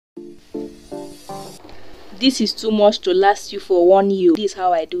this is too much to last you for 1 year. This is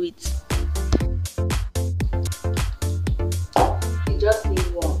how I do it. You just need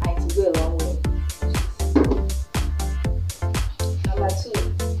one and it will go a long way. Number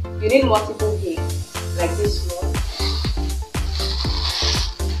 2, you need multiple hair, like this one.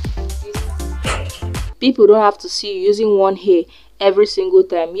 People don't have to see you using one hair every single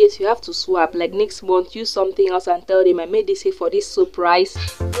time. Yes, you have to swap. Like next month, use something else and tell them I made this hair for this so price.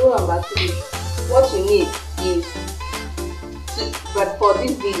 Rule number 3, what you need is, but for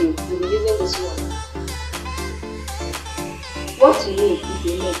this video, we'll be using this one. What you need is a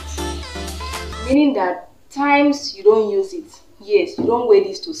net. Meaning that times you don't use it. Yes, you don't wear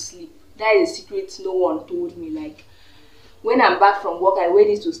this to sleep. That is a secret no one told me. Like, when I'm back from work, I wear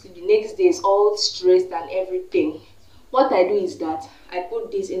this to sleep. The next day is all stressed and everything. What I do is that I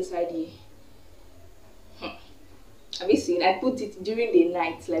put this inside here. Have you seen? I put it during the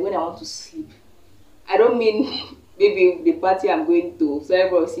night, like when I want to sleep. I don't mean maybe the party I'm going to, so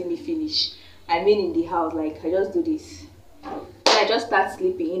everyone will see me finish. I mean in the house, like I just do this. Then I just start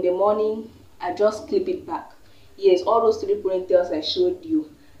sleeping. In the morning, I just clip it back. Yes, all those 3 ponytails I showed you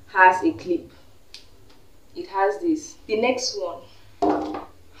has a clip. It has this. The next one,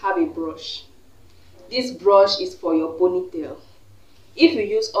 have a brush. This brush is for your ponytail. If you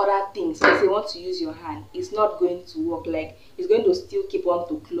use other things, if you want to use your hand, it's not going to work. Like, it's going to still keep on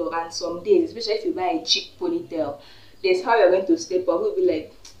to claw. And some days, especially if you buy a cheap ponytail, there's how you're going to step up. You'll be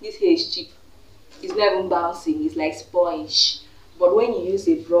like, this hair is cheap. It's not even bouncing. It's like sponge. But when you use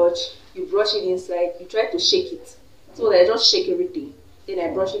a brush, you brush it inside. You try to shake it. So that I just shake everything. Then I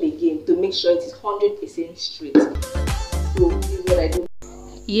brush it again to make sure it is 100% straight. So this is what I do.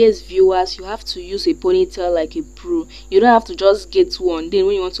 Yes, viewers, you have to use a ponytail like a pro. You don't have to just get one. Then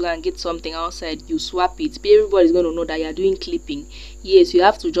when you want to go and get something outside, you swap it. But everybody's going to know that you're doing clipping. Yes, you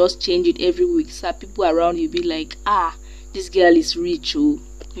have to just change it every week. So people around you be like, ah, this girl is rich, oh,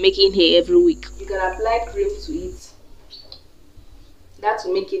 making hair every week. You can apply cream to it. That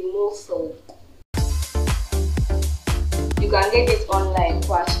will make it more soft. You can get it online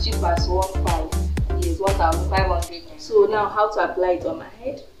for as cheap as 1,500. Yes, 1,500. So now, how to apply it on my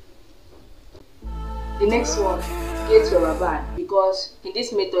head? The next one, get your rubber band, because in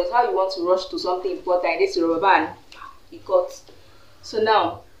this method, how you want to rush to something important. This rubber band, it cuts. So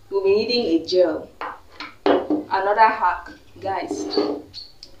now we'll be needing a gel. Another hack, guys.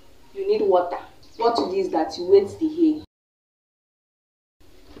 You need water. What you do is that you wet the hair.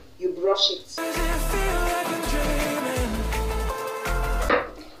 You brush it.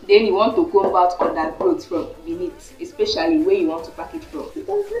 Then you want to comb out undergrowth from beneath, especially where you want to pack it from. Then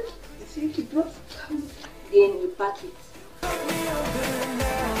you pack it.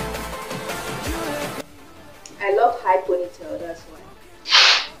 I love high ponytail, that's why.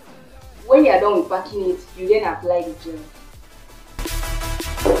 When you are done with packing it, you then apply the gel.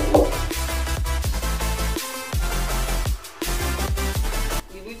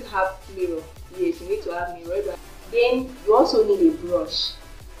 You need to have mirror. Yes, you need to have mirror. Then you also need a brush.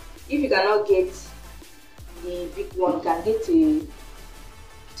 If you cannot get the big one, you can get a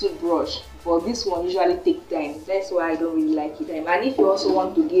toothbrush. But this one usually takes time. That's why I don't really like it. And if you also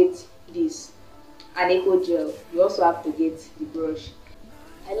want to get this, an eco gel, you also have to get the brush.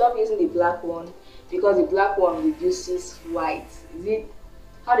 I love using the black one because the black one reduces white. Is it,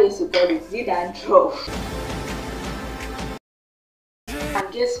 how do you support it? Is it dandruff?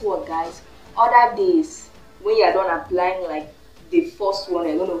 And guess what, guys? Other days when you are done applying, like the first one,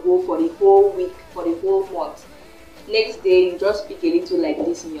 you're going to go for the whole week, for the whole month. Next day, you just pick a little like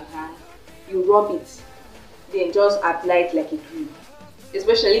this in your hand. You rub it. Then just apply it like a cream.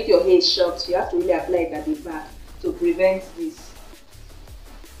 Especially if your hair is short, you have to really apply it at the back to prevent this.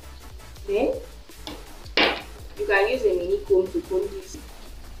 Then, you can use a mini comb to comb this.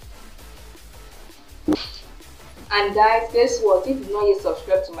 And guys, guess what? If you've not yet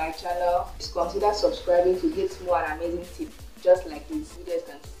subscribed to my channel, please consider subscribing to get more amazing tips just like this. You guys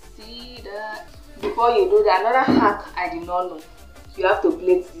can see that. Before you do that, another hack I did not know. You have to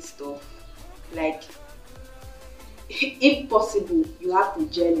plait this stuff. Like, if possible, you have to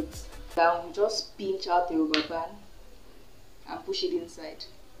gel it. Now, just pinch out the rubber band and push it inside.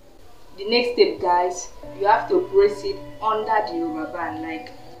 The next step, guys, you have to press it under the rubber band.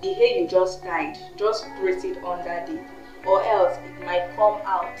 Like the hair you just tied, just press it under the, or else it might come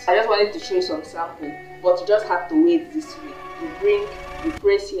out. I just wanted to show you some sample, but you just have to wait this way. You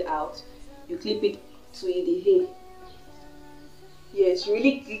press it out, you clip it to the hair. Yes,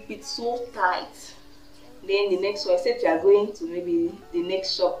 really clip it so tight. Then the next one, except you are going to maybe the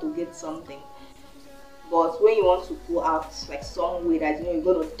next shop to get something, but when you want to go out like somewhere that you know you're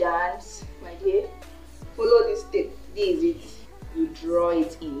going to dance right here, Follow this step. This is it. You draw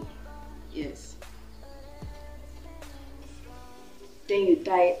it in. Yes. Then you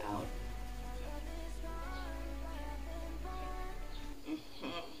tie it out.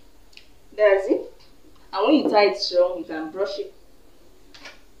 That's it. And when you tie it strong, you can brush it.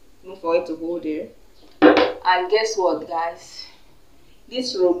 Move for it to hold there. And guess what, guys?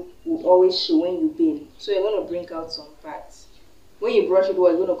 This rope will always show when you bend. So you're going to bring out some parts. When you brush it well,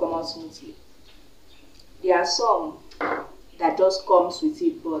 it's going to come out smoothly. There are some that just comes with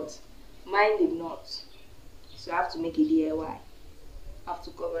it, but mine did not. So I have to make a DIY. I have to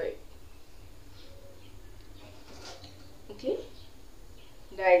cover it. Okay?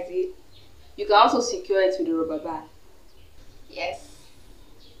 That is it. You can also secure it with a rubber band. Yes.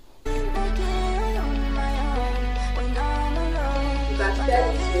 You can start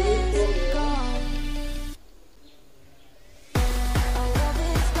it with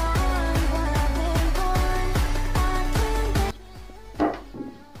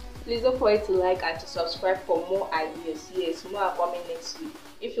Please don't forget to like and to subscribe for more ideas. Yes, more are coming next week.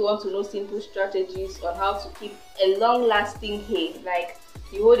 If you want to know simple strategies on how to keep a long-lasting hair, like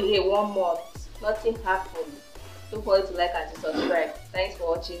you hold the hair 1 month, nothing happened, don't forget to like and to subscribe. Thanks for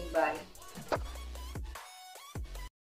watching. Bye.